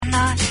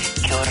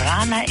Kia ora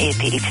rana e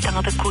te iti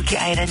tangata kuki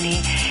airani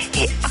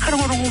e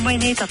akarongorongo mai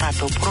nei ta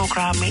tātou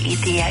programa i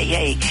te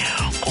ai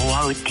ko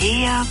au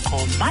tea ko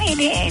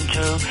Maine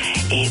Andrew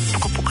e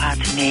pukapuka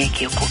atu ne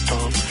ki o koto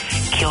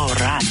kia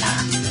ora rana.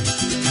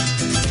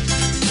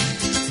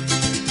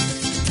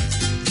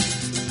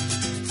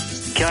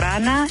 Kia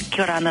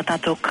ora rana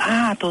tātou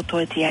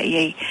kātoto e te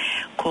ai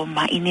ko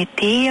Maine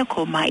tea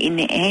ko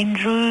Maine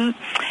Andrew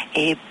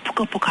e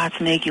pukapuka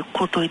atu ne ki o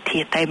koto i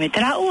te taime te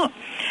rao.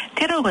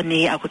 Te rauga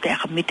ni ako te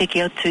akamite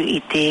ki atu i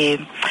te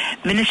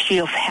Ministry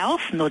of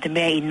Health no te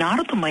mea i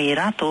nāroto mai i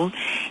rato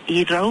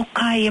i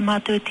rauka i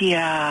mātou te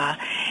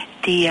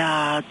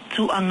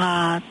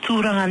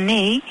tūranga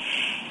nei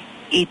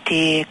i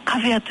te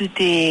kawe atu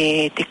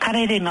te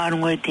karere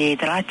ngārungo i te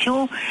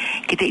rātio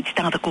ki te iti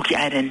tangata Cookie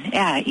Island.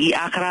 I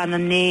akarana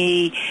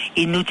nei,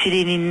 i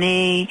Nutirini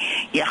nei,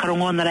 i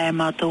akarongo rai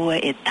mātou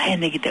e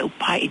taene ki te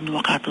upai i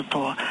nua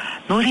kātotoa.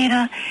 No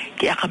reira,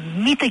 ki aka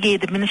mita ki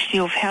the Ministry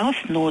of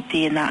Health no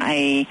tēnā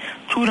ai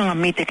tūranga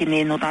mita ki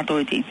ne no tātou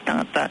i te iti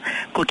tangata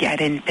Cookie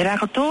Island. Pera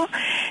katoa,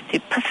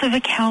 te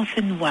Pacific Health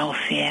and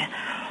Welfare.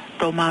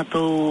 Tō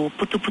mātou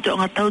putu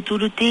anga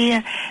tauturu tea,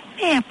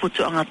 mea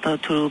putu anga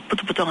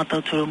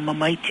tauturu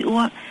mamaiti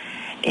ua,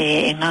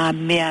 e ngā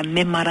mea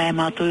me marae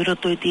mātou i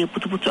roto i te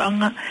putu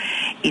anga,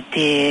 i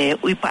te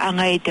uipa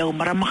anga i te au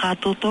marama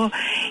kātoto,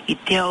 i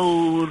te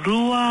au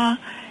rua,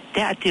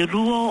 te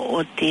rua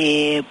o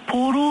te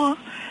pōrua,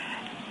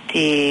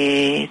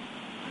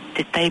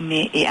 te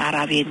taime e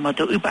arawi mo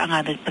te uipa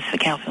anga the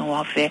Pacific Health and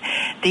Welfare.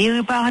 Te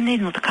uipa anga ne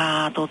no te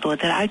kātoto,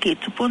 te rā ki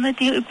tupuna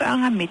te uipa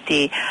anga me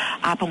te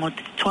apango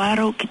te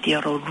tuaro ki te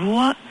aro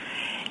rua,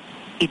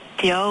 i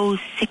te au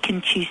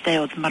second Tuesday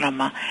o te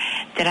marama.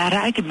 Te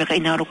rā ki me ka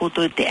inaro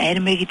koto te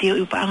aereme ki te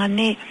uipa anga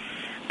ne,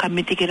 ka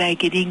me te ki rai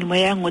ki ringi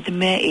mai anga o te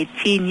mea e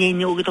tēnie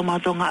ni o ki tō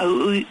mātou ngā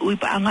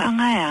uipa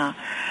anga ea.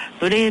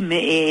 Nore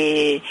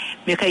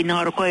me ka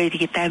inaro koe te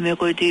ki taime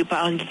koe te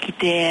uipa anga ki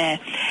te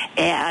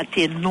a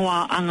te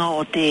noa anga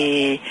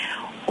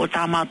o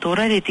tā mātou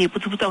rare te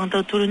putu anga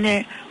tauturu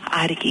ne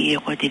āriki e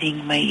koe te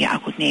ringi mai i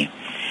ako ne.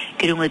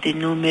 Ki runga te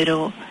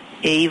numero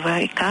e iwa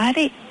e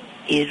kāre,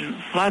 e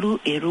varu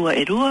e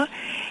rua,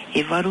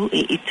 e varu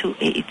e itu,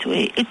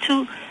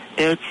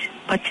 e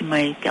pati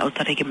mai te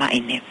autareke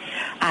maine.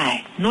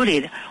 Ai, no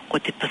reira, ko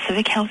te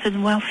Pacific Health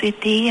and Welfare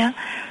tea,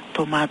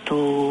 tō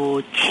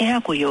mātou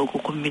chair ko i oko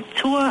ko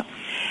metua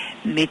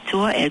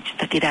e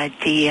tutakira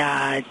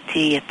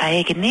te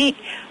taeke ne,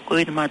 ko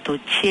i tō mātou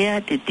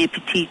chair, te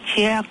deputy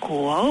chair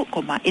ko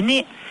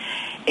maine,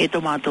 e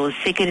tō mātou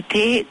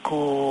secretary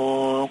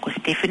ko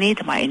Stephanie,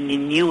 tō maine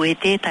niue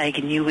te,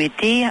 taeke niue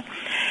te,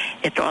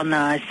 e tō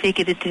ana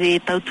secretary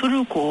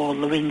tauturu ko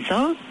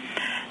Lorenzo,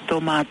 tō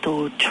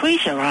mātou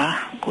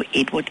treasurer ko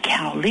Edward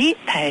Cowley,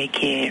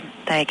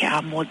 taeke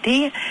amo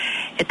te,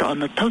 e tō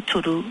ana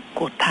tauturu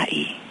ko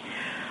Tai.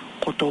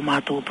 Ko tō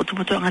mātou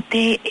putu anga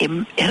te, e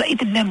rai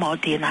te mea mao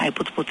tēnā e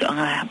putu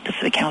anga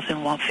Pacific Health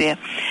and Welfare.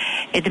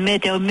 E te mea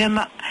te au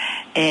mea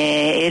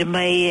e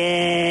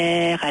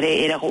mai kare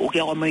e rako uki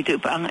ako mai te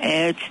upa anga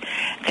e,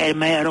 kare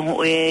mai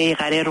arongo e,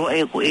 kare ro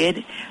e ko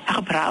e,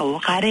 haka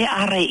parao, kare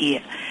arai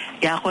e.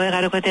 Ia koe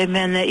kare koe te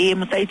mea na e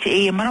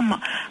mataiti e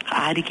marama,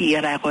 ka ariki i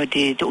rai koe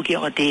te uki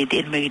ako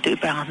te mai te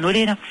upa anga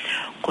norena,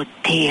 ko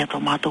te tō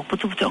mātou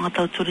putu anga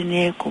tauturi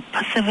ne, ko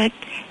Pacific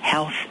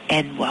Health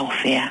and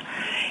Welfare.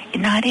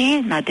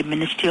 Inare, nā te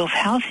Ministry of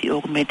Health i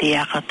oku me te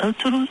aka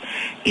tauturu,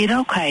 i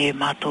rau kai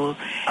mātou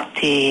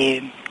te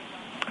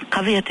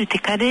kawe atu te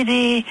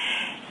karere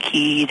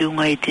ki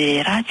runga i te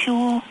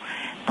rātio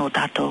no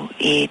tātou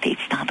e te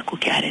iti tangata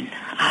Cookie Island.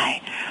 Ai,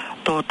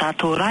 tō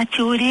tātou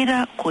rātio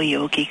rera ko i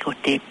oki ko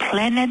te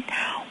Planet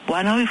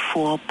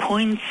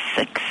 104.6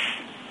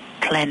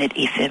 Planet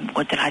FM,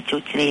 ko te rātio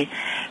tere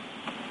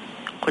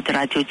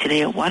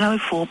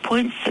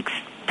 104.6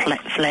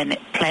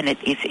 Planet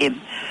FM.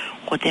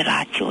 Ko te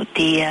rātio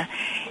tea,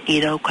 i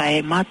rau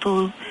kai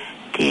mātou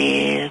te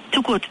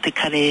tuku atu te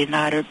kare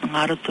ngā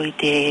roto i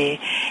te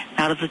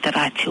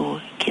rātio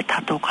ki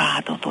tātou ka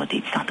hatoto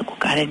te iti tātou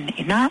kukaren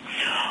ina.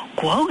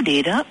 Ko au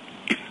reira,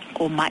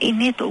 ko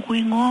maine tōku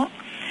ingo,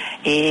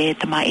 e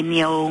te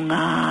maine au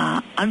ngā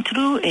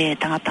anturu, e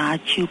tangata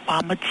tiu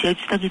pāmati au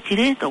tutaki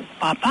tire, tōku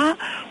pāpā,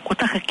 ko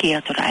taka ke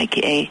atu rai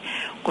ki e,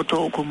 ko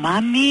tōku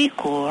mami,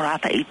 ko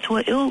rāta i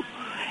tua eu,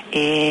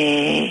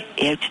 e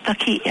au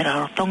tutaki e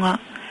rarotonga,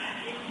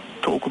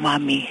 tōku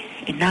mami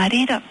e nā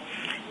reira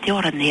te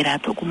ora nera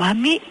tōku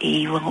mami e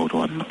iwanga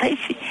uro anu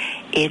mataisi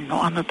e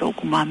no ana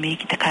tōku mami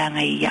ki te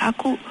kaianga i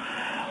aku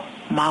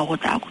māo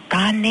tāku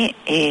tāne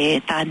e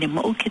tāne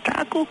mau ki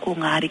tāku ko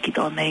ngāri ki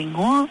tōna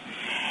ingoa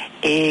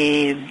e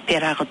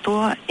pērā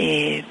katoa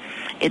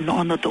e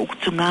no ana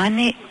tōku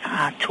tungane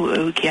a tū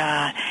au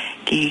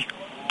ki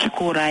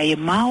kōra e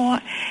māua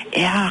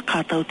e hā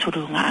kātau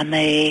turu ngā ana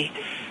e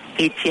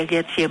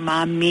tia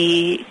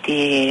mami,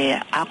 te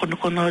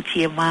akonokono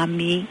tia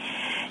mami,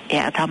 e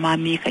ata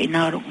mami ka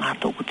inaru ngā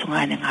tōku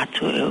tungane ngā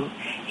tū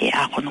e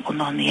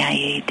akonokono ni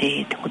ai e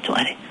te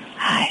kutuare.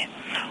 Hai,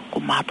 ko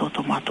mātou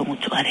tō mātou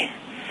ngutuare.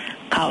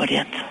 Ka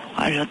auriat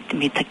arot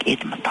mitak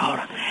et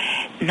mataura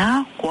na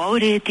ko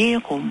aure te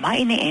ko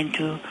maine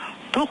entu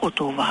toko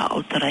to wa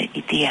otara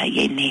itia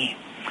yene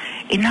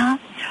ina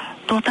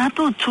to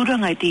tato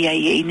turanga itia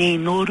yene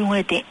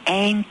norunga te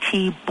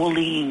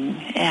anti-bullying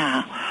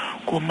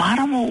ko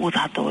maramo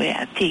utato e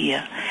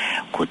atia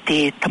ko te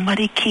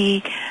tamariki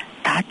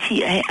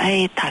tati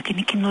ai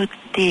takiniki no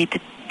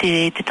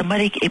te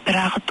tamariki e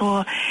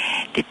perato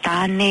te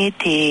tane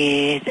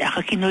te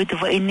akakino te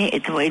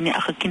vaine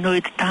akakino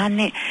te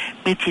tane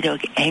me tiro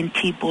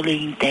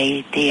anti-bullying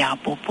day te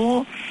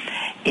apopo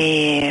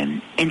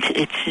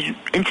it's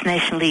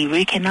internationally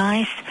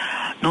recognized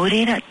no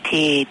reira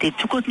te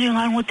tukot ni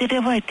ngango te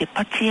rewa te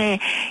pati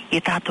e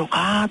tato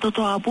ka to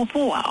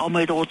apopo o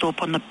me to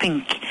pona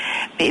pink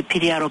me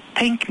piriaro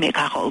pink me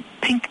ka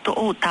pink to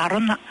o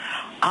tarona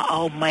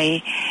au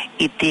mai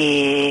i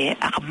te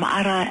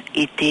akamara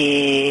i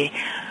te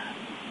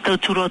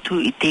tauturotu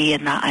i te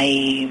na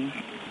ai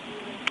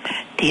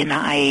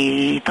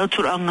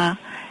tauturanga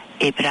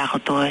e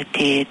perakoto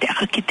te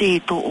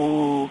akakite to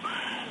o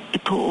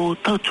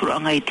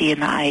tauturanga i te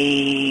na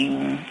ai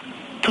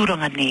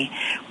turanga ne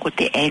ko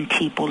te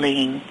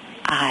anti-bullying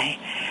ai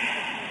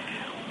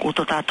ko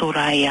to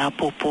tatora ia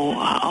popo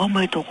au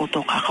mai to ko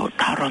to kakau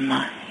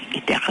tarona i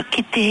te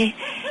akakite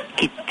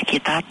ki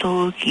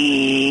tato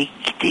ki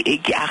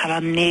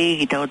akarane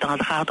ki tau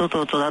tangata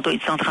to tato i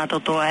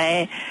tangata to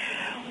ai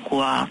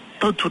kua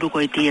tauturu ko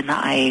i tina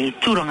ai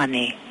turanga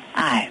ne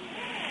ai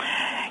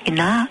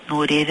ina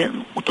no re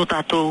to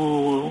tato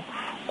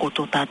ko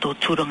to tato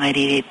turanga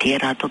re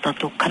tera to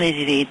tato kare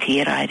re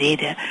tera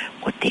re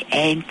ko te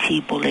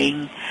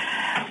anti-bullying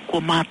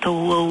ko mato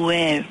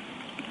e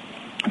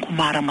ko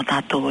mara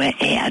matato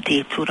e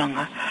ate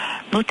turanga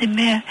no te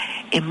mea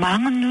e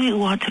manganui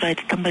ua turai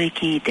te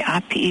tamariki te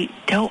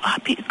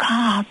api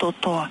ka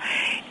totoa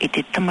e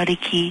te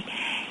tamariki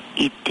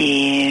i te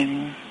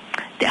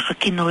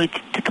akakino i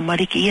te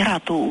tamariki i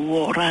rato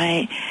ua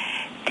rai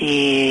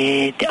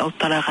te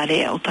autara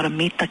kare autara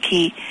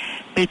mitaki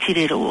me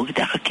tirero o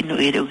te akakino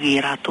e reo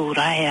i rato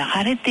rai a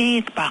kare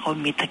te pako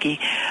mitaki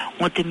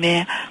o te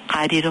mea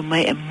kariro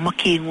mai e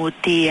maki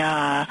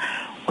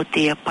o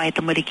te pai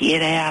tamariki e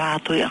rai a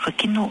rato i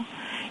akakino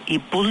i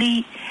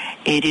bully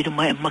e riro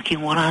mai maki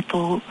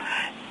ngorato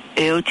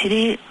e o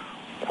tire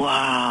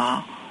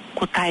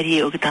ko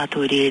tairi o ki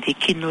tato re te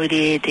kino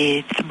re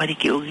te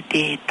tamariki o ki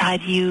te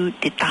tariu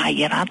te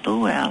tai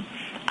rato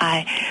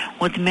ai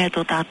o te mea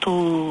to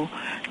tato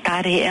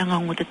tare anga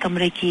o te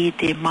tamariki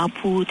te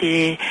mapu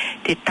te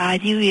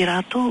tariu i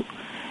rato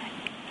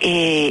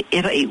e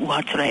rai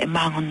uaturai e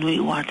manganui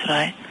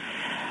uaturai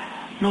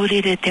no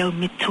re te au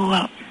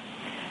mitua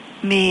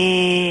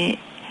me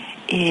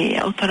e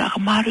autara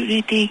akamaru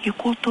re te ki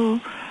koto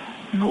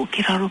no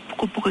ki raro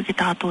puka ki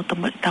tātou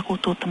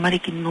takoto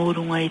tamariki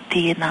nōrunga i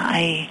tēnā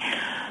ai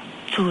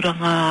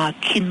tūranga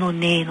kino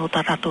ne no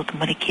tātou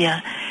tamarikia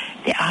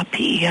te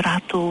api i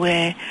rato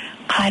e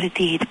kāre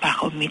te i te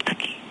pākau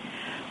mitaki.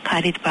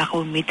 Kāre te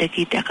pākau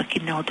mitaki te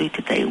akakina o te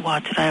tai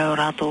wāturai o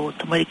rato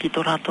tamariki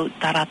to rato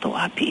tā rato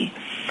api.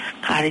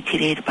 Kāre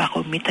tire te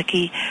pākau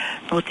mitaki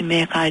no te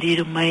mea kā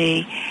riru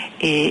mai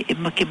e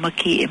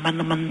maki e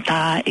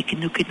manamanta e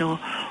kinukino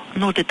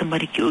no te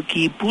tamariki o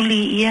ki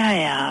bully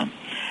ia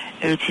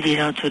e tiri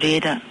rautu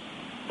reira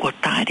ko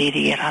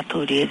tārere e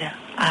rato reira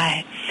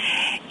ai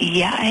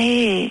ia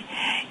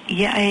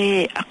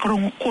e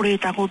akarongo kore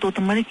tāko tō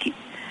tamariki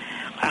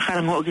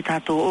akarango o ki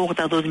tātou o ki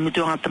tātou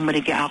mituanga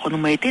tamariki ako no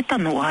mai te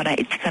tanu ara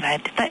e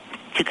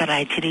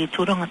tikarai tiri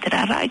tūranga te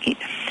rāraki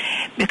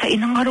me ka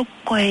inangaro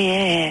koe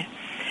e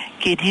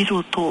ke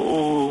riru tō o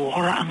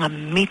horaanga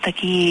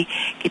mitaki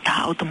ki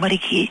tā au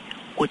tamariki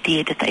o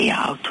te tai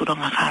au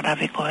tūranga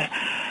kārawe koe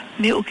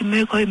me o ki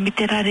me koe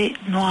miterare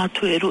no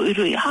atu e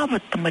roi hawa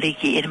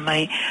tamariki e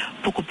mai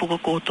puka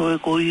koto e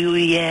ko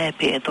iui e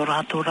pe e to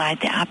rato rai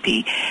te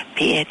api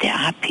pe e te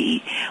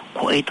api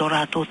ko e to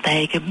rato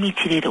tae ke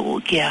mitirere o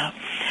kia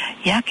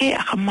iake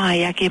akama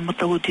iake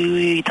matau te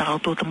ui i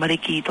takauto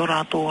tamariki i to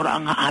rato ora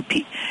anga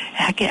api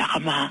iake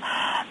akama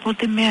no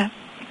te mea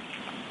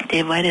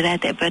te vaire rai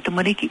te e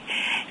tamariki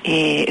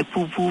e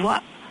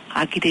pupuwa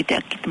aki te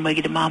aki te mai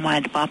ki te mama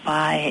e te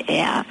papa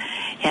e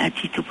a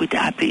titupu te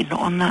api no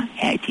ona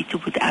e a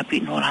titupu te api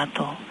no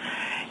rato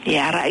e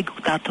ara i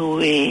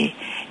kutato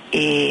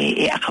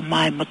e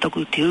akamai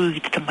mataku te ui ki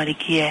te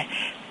tamariki e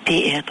te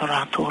e to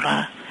rato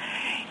ra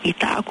i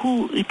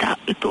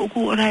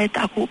tōku ora e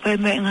tāku pai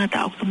me ngā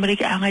tāku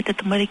tamariki anga i te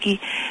tamariki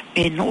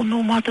me no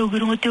mātou ki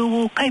runga te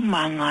o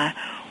kaimanga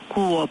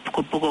kua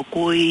puka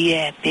koi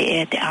e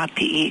pe e te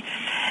api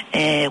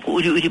e ko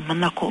uri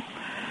manako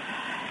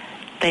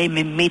tai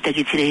me meta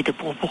ki tire te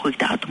puka ki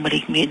tātu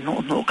mariki me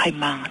no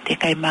kaimanga te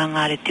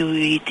kaimanga re te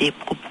ui te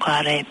puka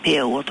re pe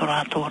o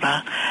tora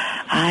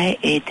ai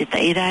e te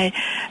tairai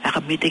aka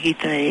meta ki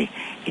te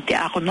i te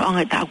ako no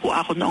anga tāku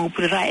ako no anga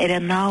pura ere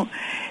nao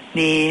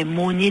me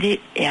monire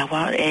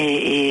awa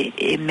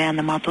me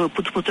na mato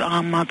putu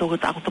anga mato ko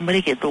ta ko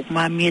tamari ke to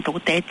ma mi to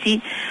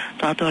techi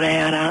to to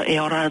ora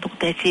ora to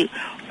techi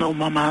no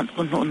mama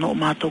no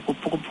mato ko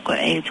puku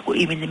ko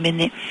imene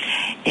mene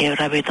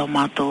ora be to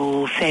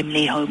mato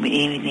family home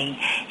evening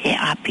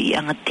api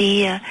anga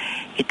tia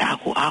kita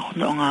ko ako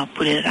no nga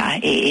pulera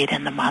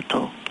na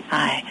mato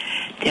ai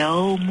te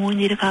o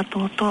monire ka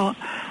to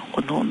ko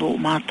no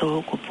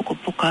mato ko puku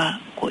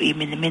ko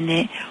imene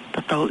mene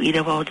tatau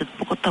ira wa te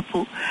puko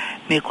tapu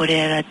me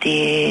korea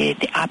te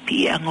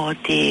api ango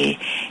te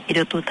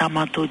ira to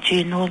tamato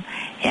general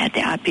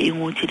te api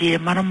ingo tiri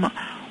marama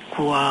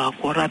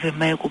ko rabe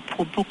mai ko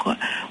puko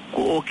ko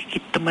o ki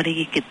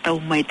tamari ki tau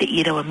mai te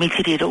ira wa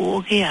mitiri ro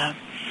o ke a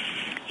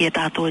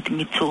tato te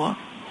mitso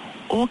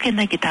o ke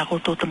na ki ta ko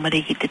to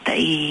tamari ki te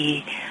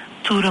tai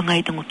turanga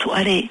i tango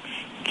tuare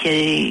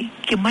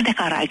ke mana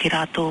kara ki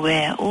rato we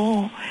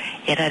o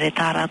era re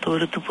tara to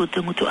ru tupu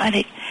tango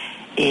tuare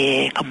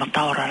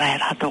kamataora rai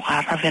rato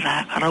kara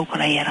vera karau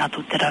kara ia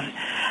rato tera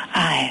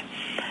ai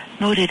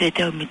nore re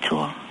teo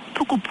mitua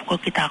puku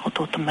ki tako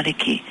tō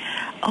tamariki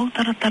au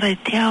taratara i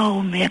te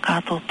au mea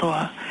kato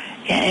toa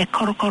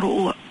karo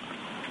ua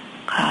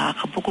ka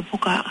puku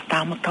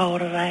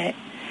tamataora rai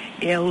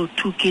au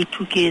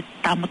tuke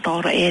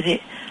tamataora ere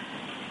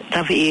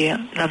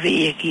rave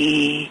e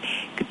ki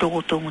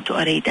toko tongu tu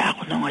are i te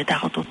ako nonga i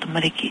tako tō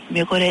tamariki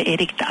me kore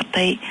ere ki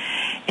tātai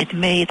e te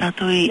mea i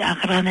tātou i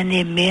akarana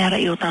ne meara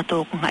i o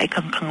tātou ko ngai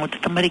kankanga o te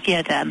tamariki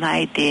a te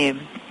anai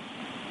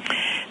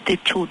te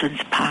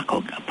children's park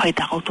o pai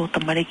tako tō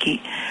tamariki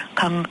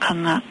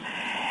kanga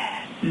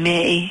me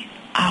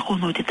ako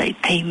no te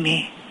taime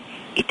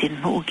i te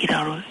noo ki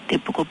raro te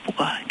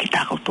puka ki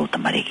tako tō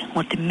tamariki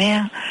o te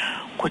mea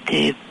ko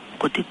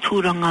te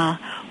tūranga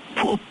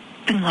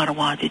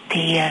pingarawa te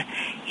tea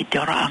i te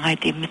ora angai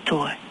te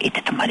mitoa i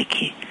te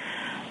tamariki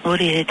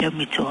nore e te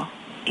mitoa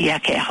ia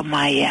ke aka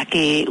mai ia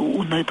ke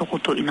unai toko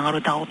to i ngaro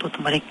tako to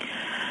tamariki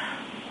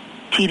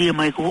tiri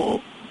mai ko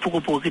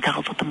puko ki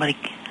tako to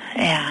tamariki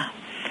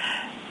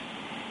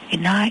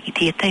ina i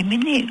te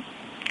taimini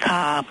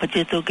ka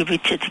pateto ke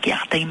viche ki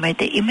atai mai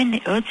te imene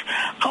urge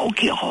ka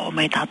oki ho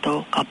mai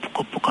tato ka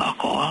puko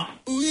ako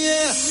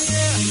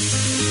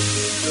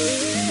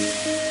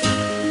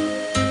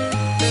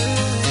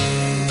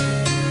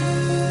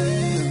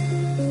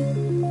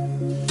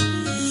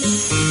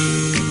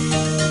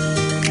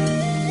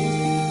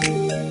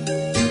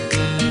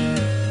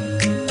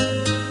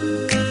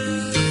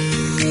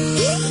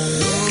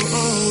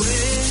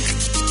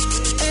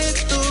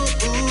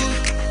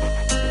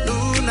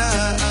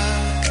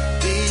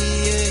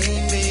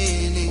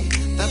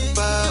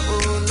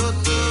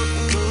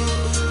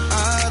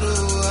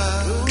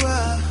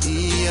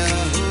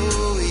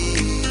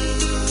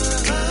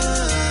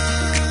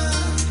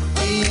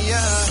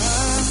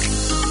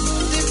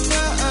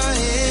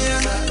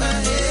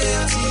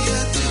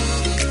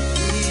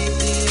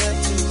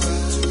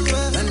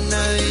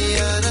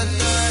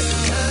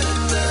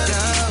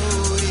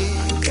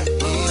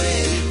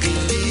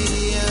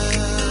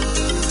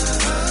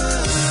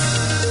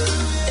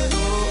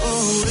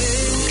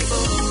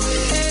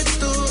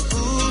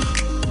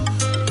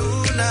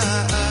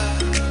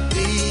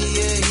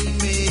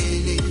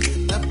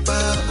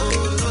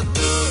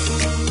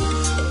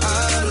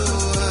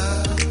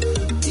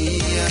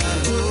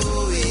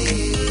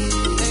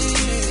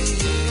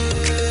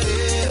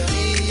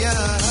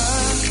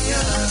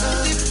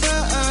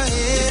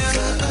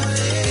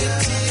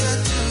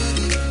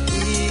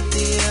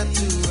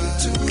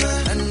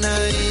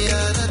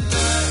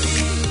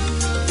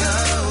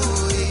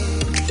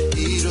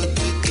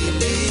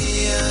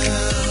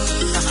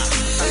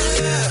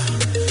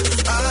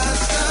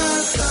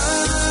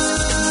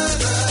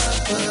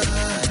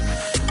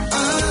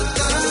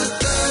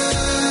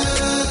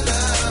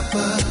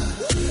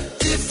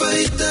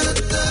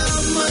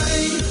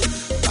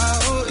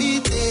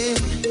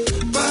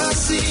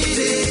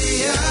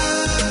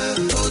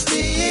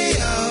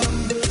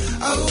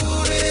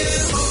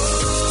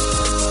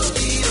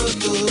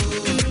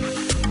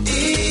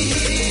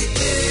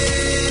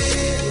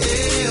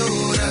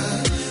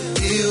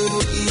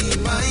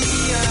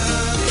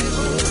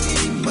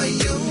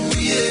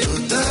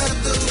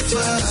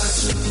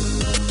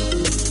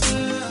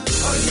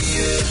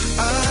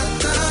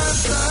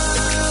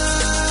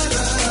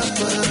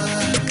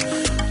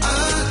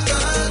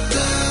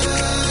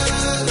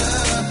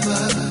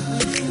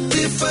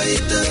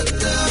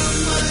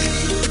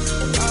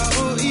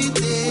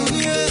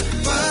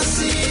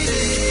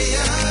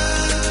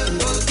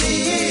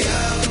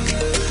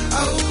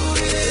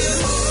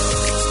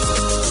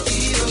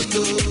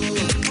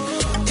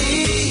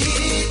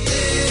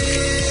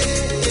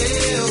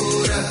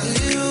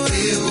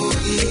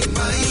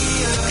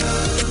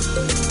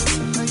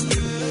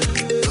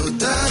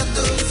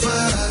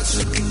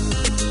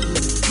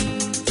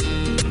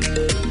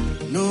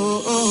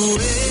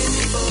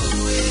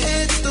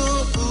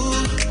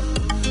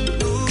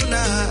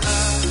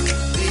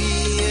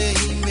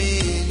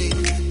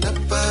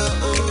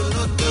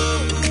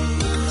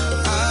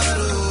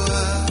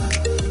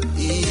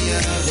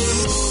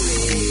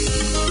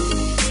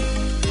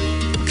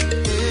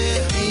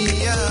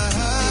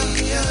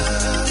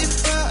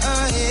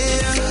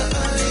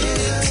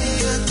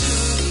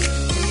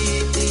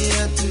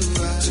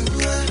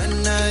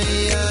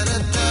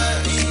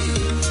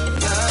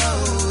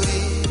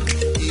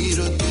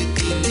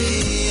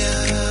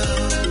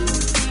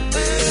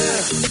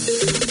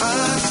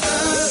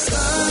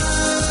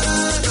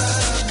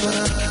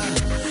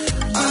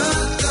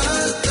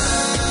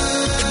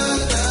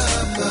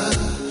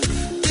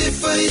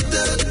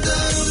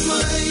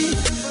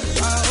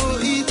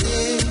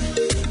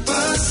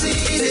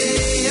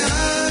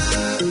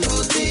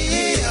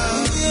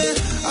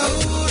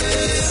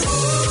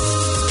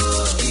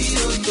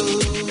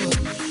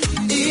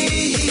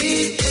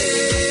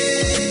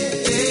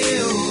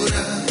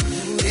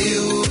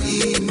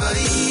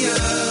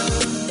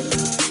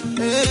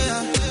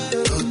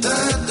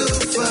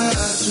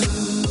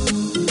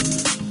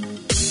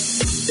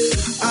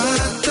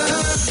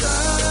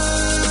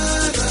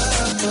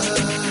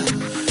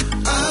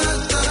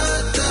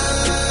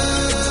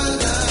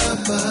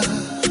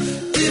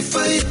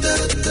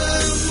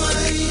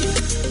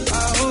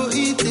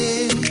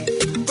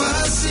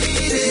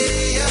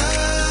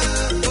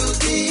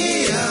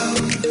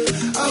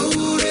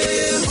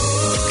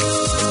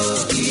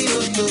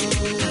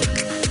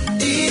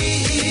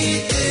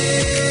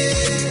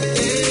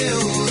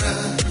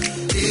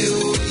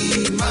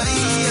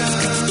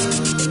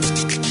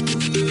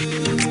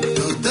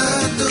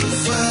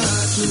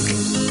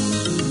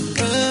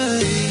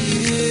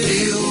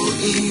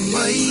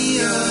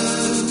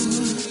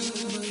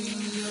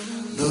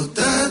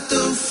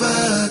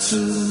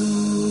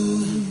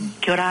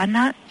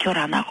Kia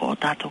ora ko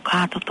tātou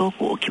kāto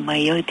tōku o ki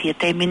mai oi tia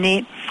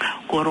teimene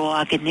ko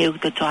roa ke neu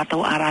te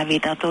tātou arawe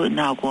tātou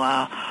nā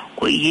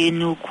ko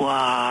ienu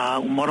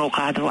kua umoro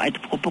kātou ai te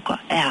pukapuka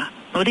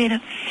no reira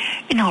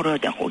ina ora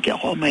te ako ki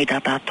ako mai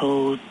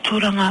tātou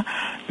tūranga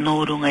nō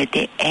runga i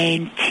te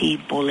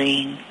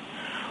anti-bullying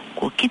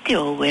ko kite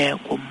owe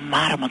ko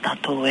marama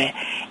tātou e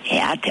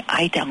ate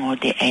aitanga o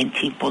te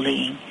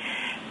anti-bullying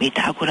me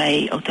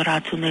tākurai o te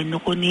rātu nei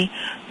nukoni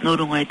no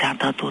runga i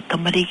tātou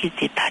tamariki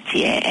te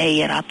tachi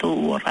e rātou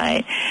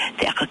uorai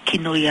te aka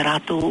kino i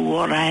rātou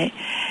uorai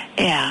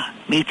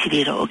me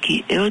tirera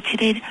oki o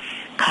tirera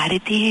kāre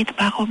te he te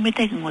pākau me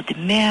te ngō te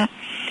mea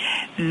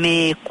me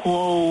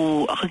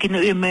ko aka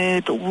kino i me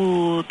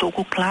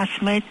tōku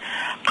classmate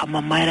ka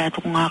mamai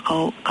rātou ngā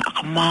kau ka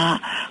akamā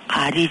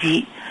ka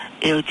riri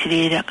o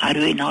tirera ka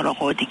rua ina ora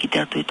ko te ki te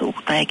atu i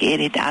tōku tae ke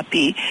ere te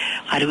api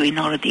ka rua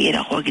ina ora te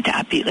era ko ki te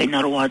api ka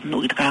ina roa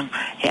no ki te kang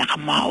he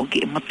akamā o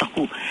ki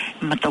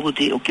mataku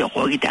te o ki o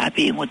ko ki te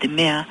api ngō te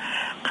mea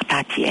ka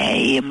tāti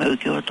e mai o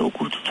ki o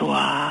tōku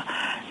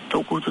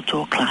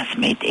tutoa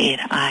classmate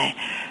era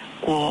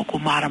ko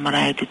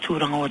maramara e te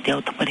tūranga o te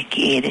au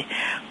tamariki ere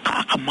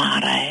ka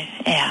akamāra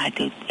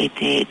e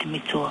te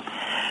mitua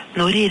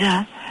no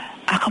reira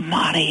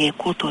akamāra e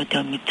koto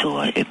te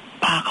mitua e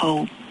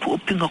pākau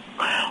puopinga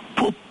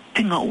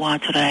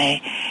wātura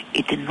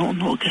e te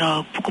nono ki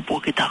rau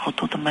pukapo ki tāko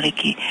tō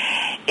tamariki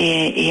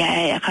e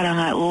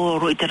akaranga o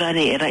roi te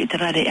rare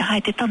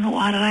hai te tano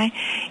ararai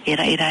e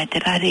rai te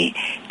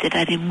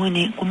rare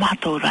muni ko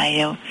mātou rai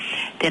eo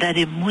te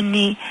rare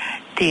muni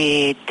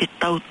te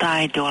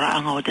tautai te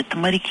oraanga o te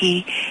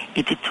tamariki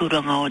i te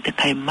tūranga o te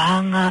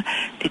kaimanga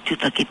te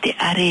tuta ki te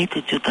are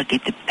te tuta ki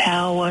te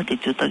power te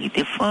tuta ki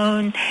te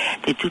phone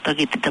te tuta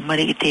ki te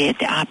tamariki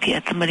te api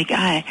a tamariki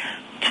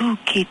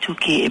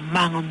tuke e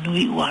manga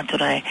nui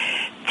uatura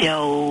te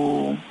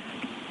au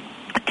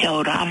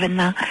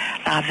ravena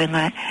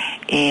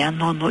e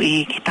anono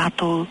i ki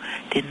tātou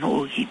te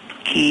no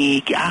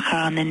ki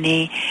akarane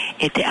ne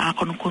e te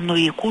akonokono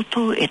i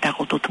koto e tā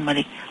koto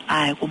tamariki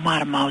ko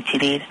marama o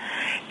tirera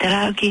te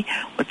rauki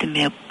o te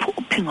mea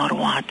pingaro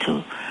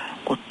atu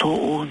ko tō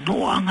o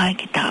noanga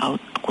ki tā au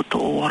ko tō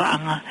o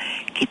oranga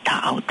ki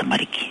tā au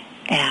tamariki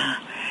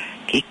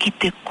ke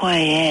kite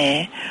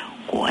koe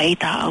ko ai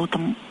tā au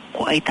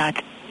ko ai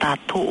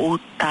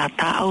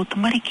tā au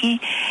tamariki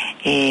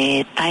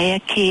e taia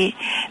ke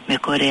me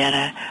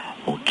koreara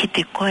o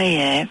kite koe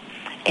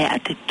e a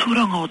te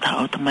tūranga o tā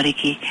au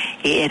tamariki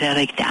e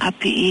erara ki te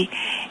api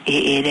e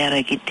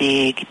erara ki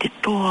te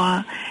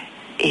toa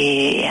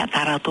e a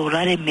tā rātou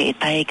rare me e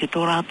taia ke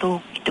tō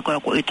rātou ki te koe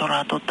ko i tō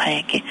rātou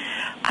taia ke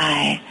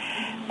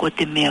ko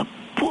te mea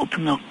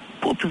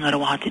puopinga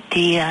rawa te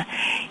tea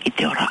i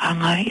te ora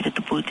anga i te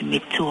tupu i te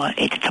metua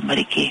e te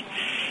tamariki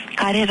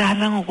kare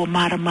rāwanga ko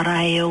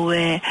maramara e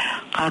oe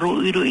ka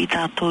roiro i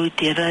tātou i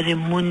te rare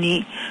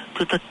muni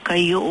tuta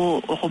kai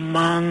o ko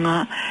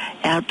manga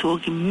e atu o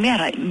ki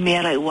mera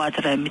i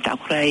wātara mi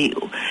tākurai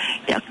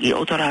i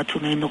o tā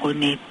rātou nei noko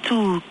ne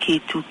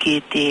tūke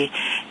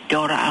te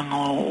ora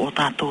anga o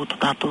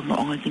tātou no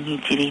anga ki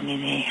Niutirene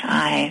ne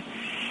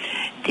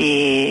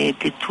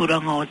te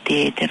tūranga o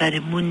te rare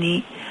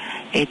muni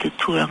e te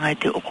tūranga e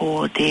te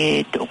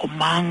oko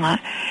manga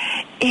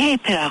e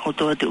pera ko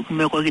to te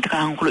me ko ki te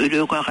kangolo i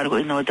reo ka karako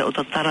ina te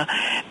otatara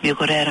me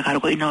ko rea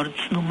karako ina o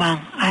tunu mang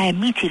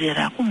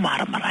mitirera ku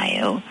maramara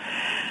eo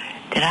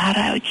te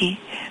rara o ki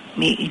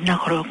me ina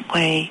koro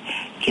koe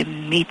ke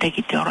mita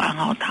ki te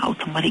oranga o ta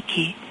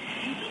automariki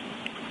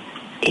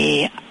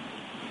e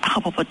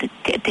akapapa te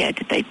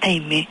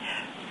taime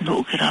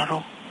no ki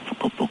raro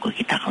poko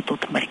ki taka to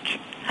tamariki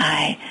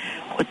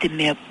ko te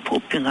mea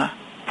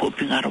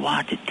popinga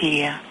rawa te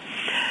tea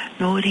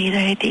no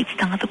reira e te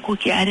tangata ko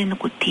ki are no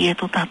ko tia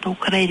to tātou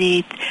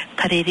karere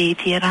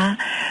te rā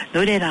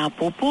no reira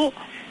popo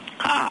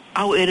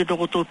au ere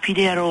toko tō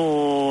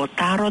piriaro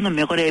tārona,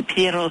 me kore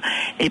piriaro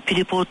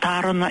piripo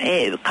tārona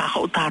ka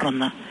hau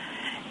tārona.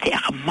 Te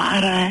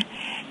akamara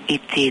I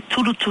te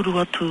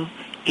turuturu atu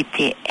I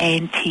te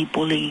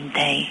anti-bullying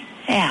day.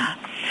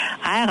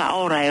 Ai ka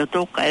ora e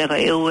toka e ka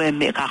ewe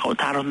me ka hau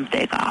tārona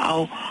te ka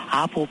au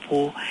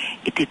apopo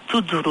I te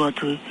turuturu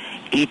atu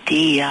I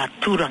te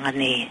turanga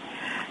ne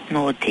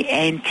no te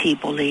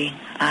anti-bullying.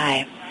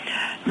 Ai.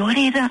 No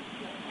reira,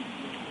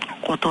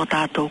 ko tō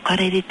tātou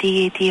karere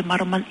te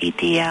maraman I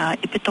te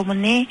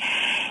ipetomane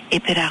e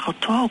pera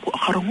katoa ko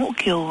akarongo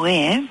ki o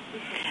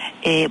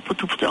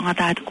putu anga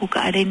tātou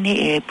kuka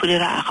arene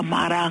purera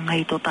akamara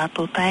ngai tō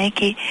tātou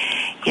taeke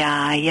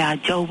ia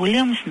Joe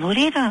Williams no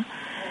reira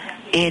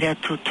era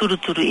tu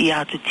turuturu I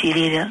atu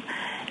tirera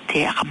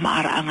te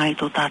akamara ngai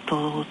tō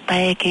tātou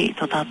taeke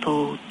tō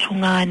tātou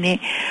tungane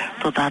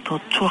tō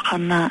tātou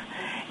tuakana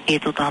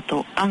tō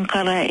tātou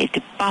ankara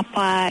te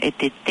papa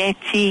te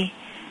teti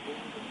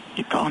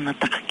I tō ona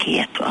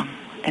takaki atu ang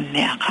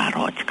mea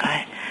kāro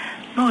atikai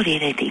no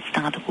reira te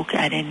itangata kuke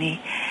arene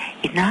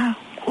I nā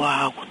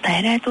kua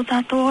taira tō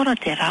tātou ora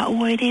te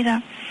rāua I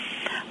reira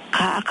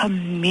ka aka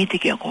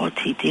metaki a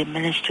kōti te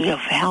Ministry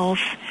of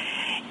Health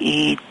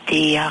I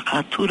te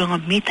ka tūranga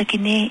metaki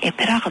ne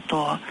pera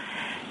katoa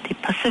te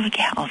Pacific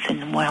Health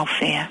and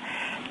Welfare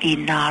I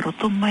nā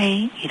roto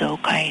mai I rau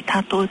kai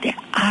tātou te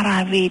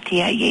arawe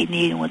te a iei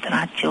nere mo te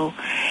rātio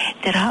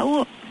te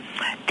rāua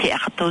te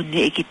akatou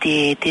ne ki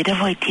te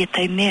rewa I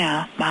tētai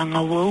mea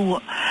maanga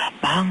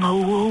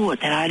ua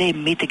te rāre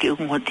metaki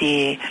ungo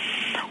te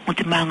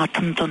maanga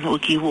tanutanu o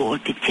ki ua o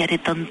te tiare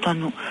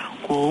tanutanu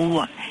ko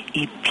ua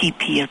I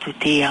pipi atu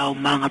te au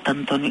maanga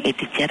tanutanu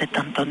te tiare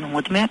tanutanu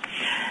o te mea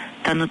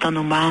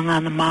tanutanu maanga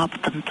na māpu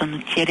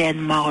tanutanu tiare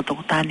anu māo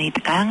toko tāne I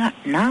te kāanga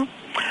nā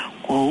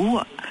ko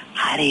ua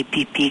hare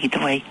pipi ki te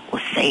wai ko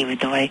save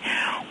te wai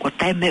ko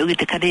tai me uki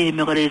te karere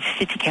me kore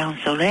City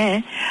Council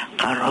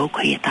ka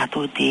rauka I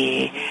tātou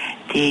te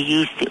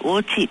use te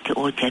ochi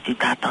atu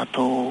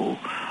tātou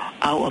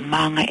au a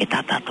maanga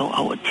tātou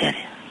au a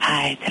tiare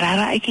ai te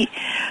rara iki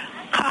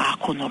ka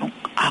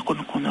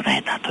akono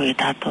rai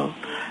tātou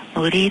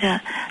no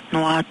reira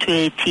no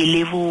atu te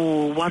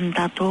level 1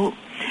 tātou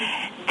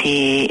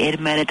te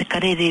mera te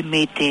karere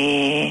me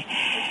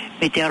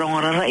te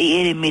arongarara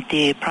I me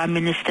te Prime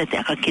Minister te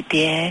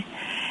akakite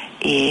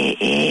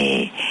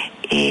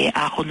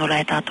akono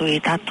rai tātou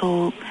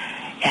tātou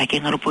ake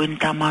ngaropo I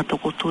tā mātou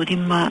ko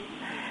tūrima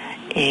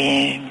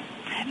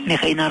me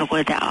ka inaro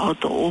koe te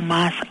auto o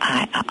mas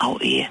au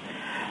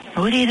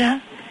no reira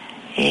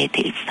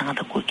te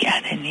itangata ko ki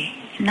arene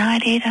nā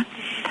reira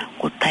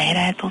ko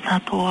taira tō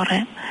tātou ora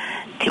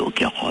te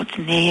uki a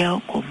kōtu neo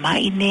ko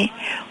maine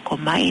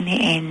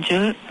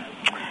Andrew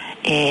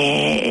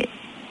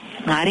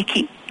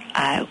ngāriki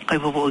kai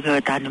bobo i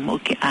gau tāne mo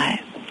ki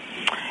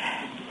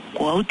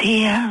ko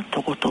autea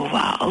toko tō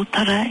wā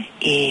autara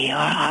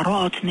aro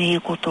autu nei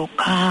ko tō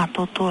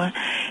kātotoa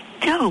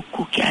te au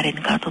kuki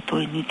arene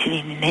kātotoa I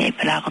nutirini ne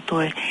pera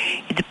katoa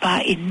I te pā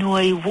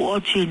inua I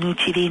wōtu I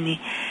nutirini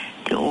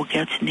te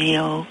oke atu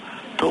neo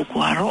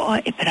tōku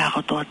aroa pera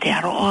katoa te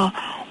aroa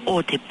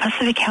o te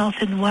Pacific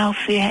Health and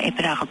Welfare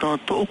pera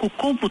katoa tōku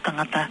kōpu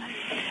tangata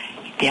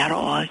I te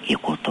aroa ki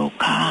koto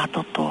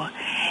kātotoa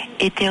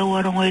te au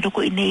arongo I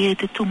roko I nei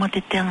te tuma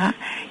te tenga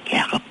ki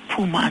aka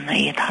puma ana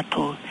I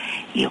tātou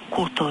I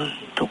koto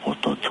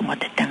tō tuma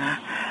te tenga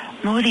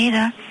no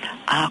reira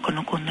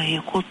kono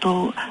I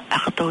koto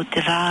akatou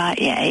te rā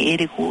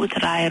ere ko te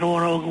rā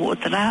roro ko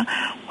te rā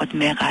o te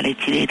mea kāre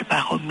tire te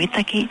pāko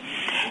mitaki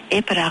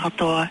pera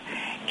katoa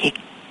ke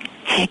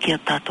teki o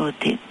tātou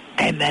te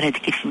taimere te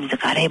kisimi te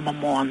kāre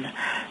mamoana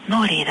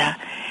no reira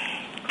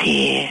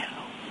te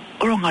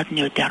orongat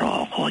ni o te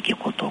aroa ko ki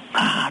koto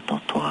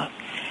kātotoa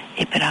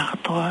pera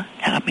katoa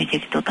te akamite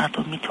ki tō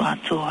tātou mitu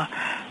atua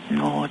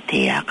no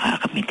te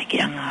akamite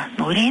ki anga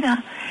no reira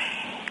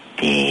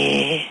te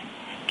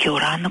kia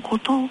orana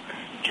koto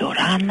kia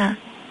orana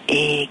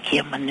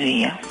kia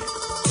manuia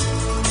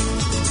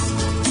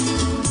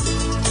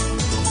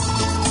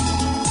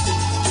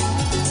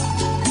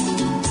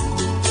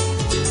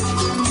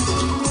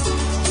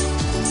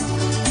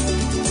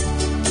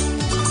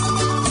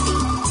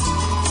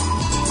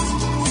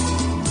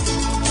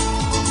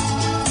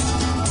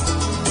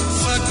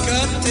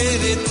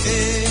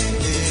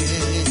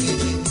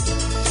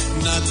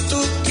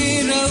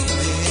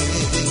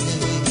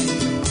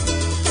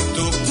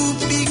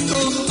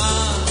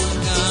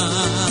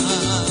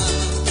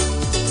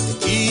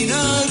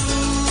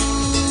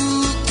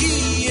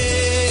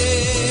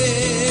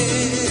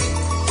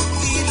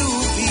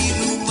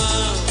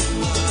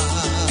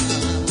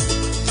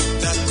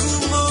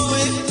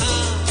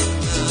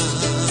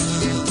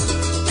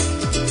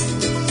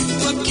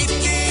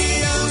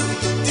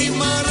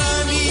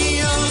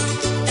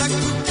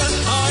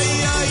Hai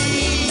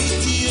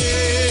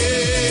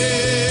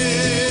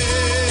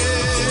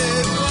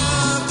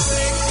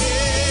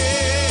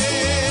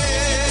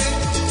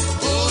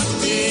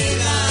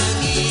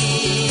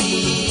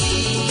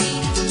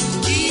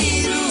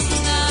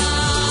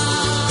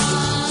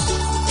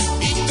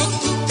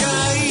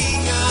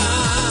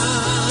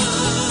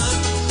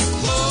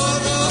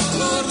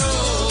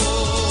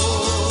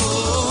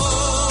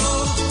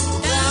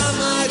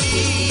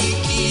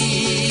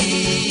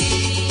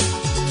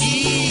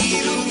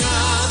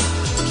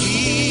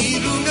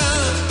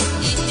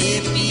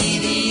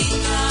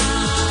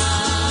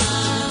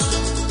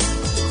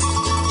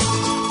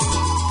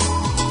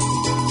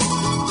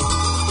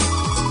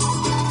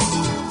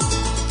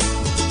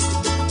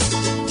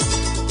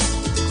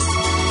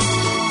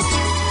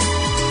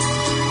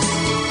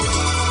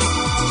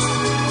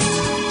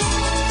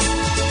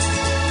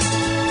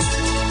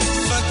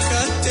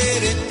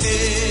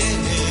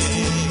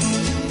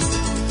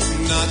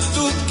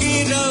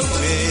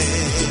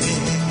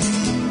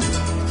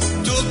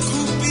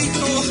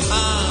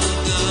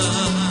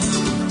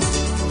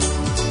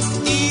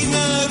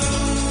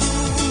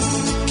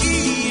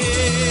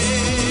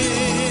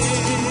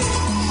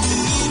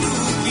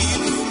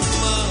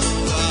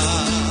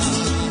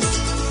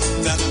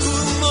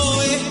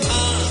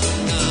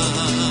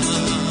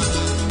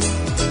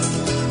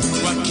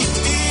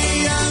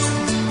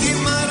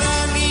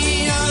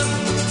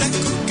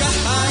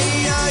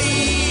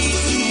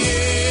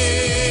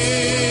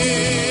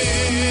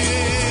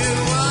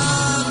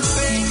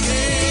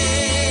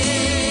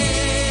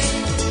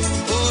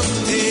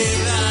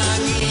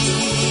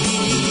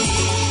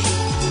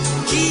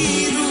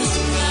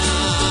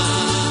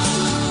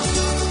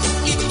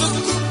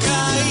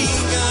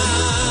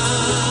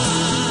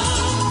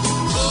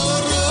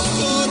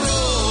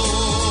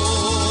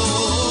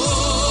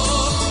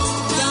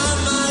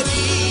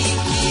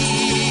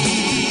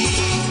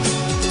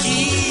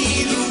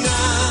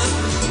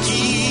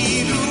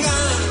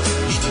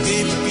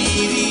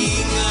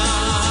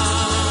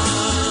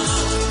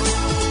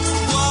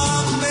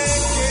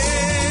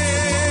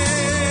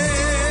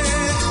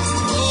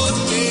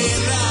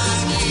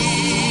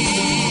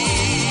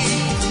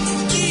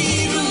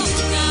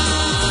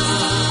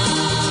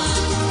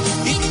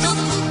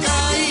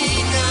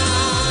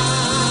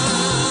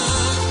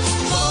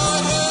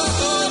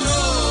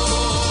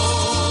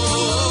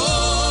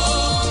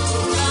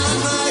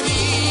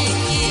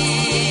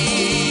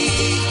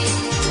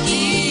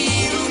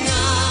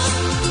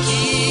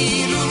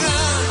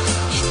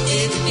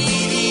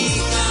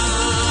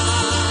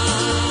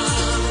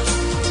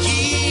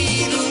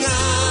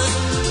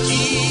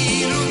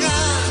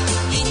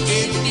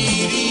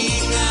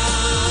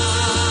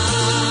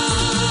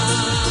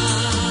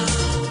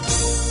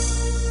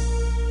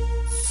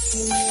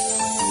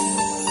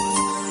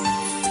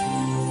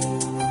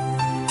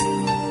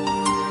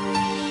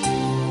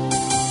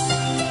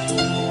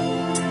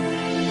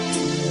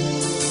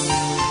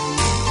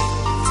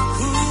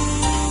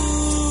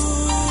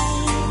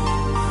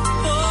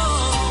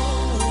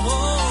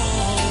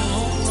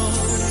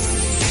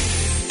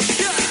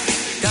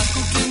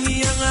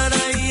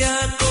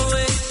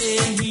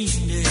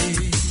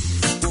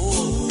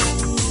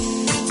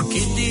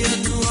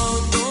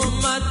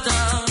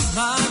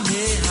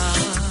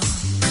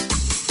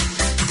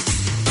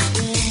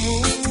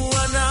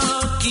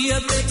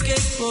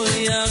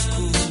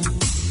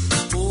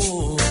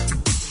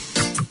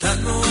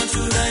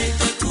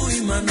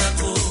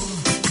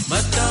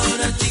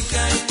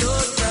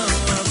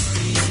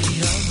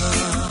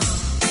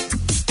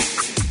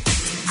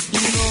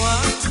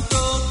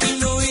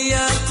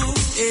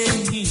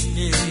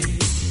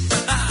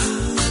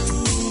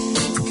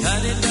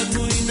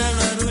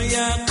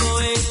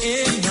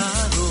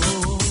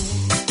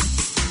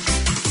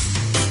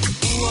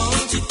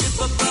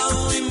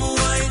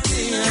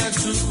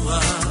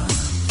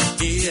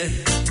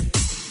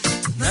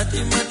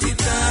Community